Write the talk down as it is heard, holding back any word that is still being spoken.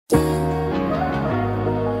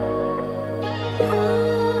Oh,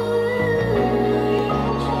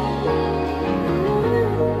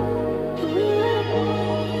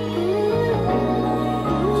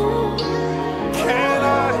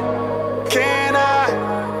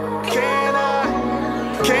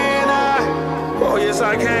 yes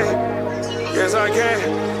I can, yes I can,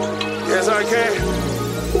 yes I can.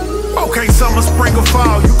 Okay, summer, spring, or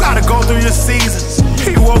fall, you gotta go through your seasons.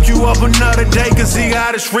 He woke you up another day cause he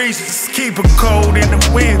got his reasons. Keep it cold in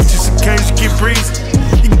the wind just in case you get breezy.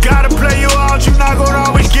 You gotta play your odds, you're not gonna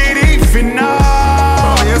always get even. No.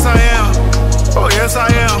 Oh yes I am, oh yes I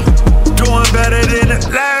am. Doing better than the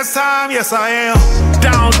last time, yes I am.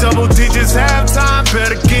 Down double digits, halftime,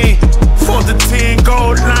 bet again. 4th to 10,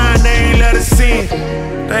 gold line, they ain't let us in.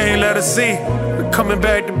 They ain't let us in. We're coming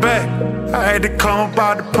back to back. I had to come up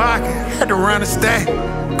out the pocket, had to run a stack.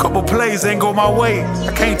 Couple plays ain't go my way,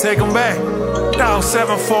 I can't take them back. Down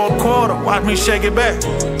 7 for a quarter, watch me shake it back.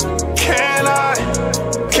 Can I,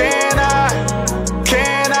 can I,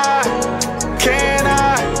 can I, can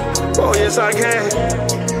I? Oh yes I can,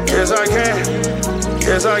 yes I can,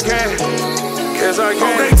 yes I can, yes I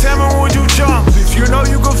can. Okay, tell me would you jump if you know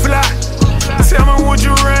you can fly? Tell me would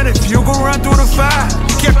you run if you can run through the fire?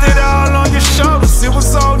 You kept it all on your shoulders, it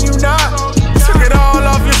was on you now. Took it all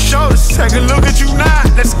off your shoulders, take a look at you now.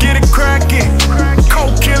 Let's get it cracking.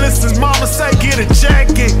 Cold killers, as mama say, get a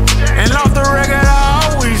jacket. And off the record,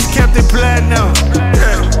 I always kept it platinum.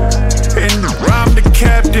 Yeah. And I'm the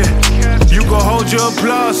captain. You can hold your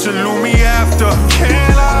applause, salute me after.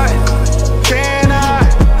 Can I? Can I?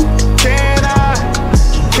 Can I?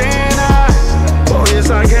 Can I? Oh yes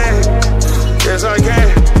I can. Yes I can,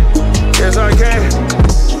 yes I can,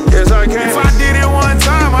 yes I can. If I did it one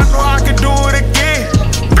time, I know I could do it again.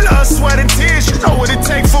 Blood, sweat and tears, you know what it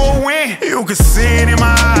takes for a win. You can see it in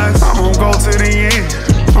my eyes, I'm gonna go to the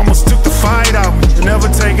end. Almost took the fight out, never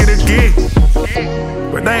take it again.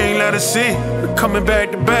 But they ain't let us in, we're coming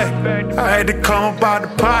back to back. I had to come up out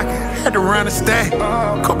the pocket, had to run a stack.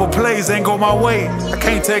 Couple plays ain't go my way, I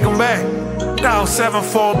can't take them back. Down 7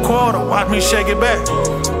 for a quarter, watch me shake it back.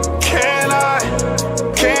 Can I,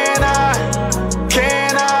 can I,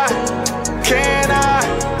 can I, can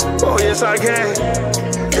I? Oh yes I can,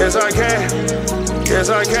 yes I can, yes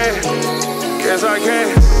I can, yes I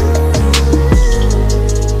can.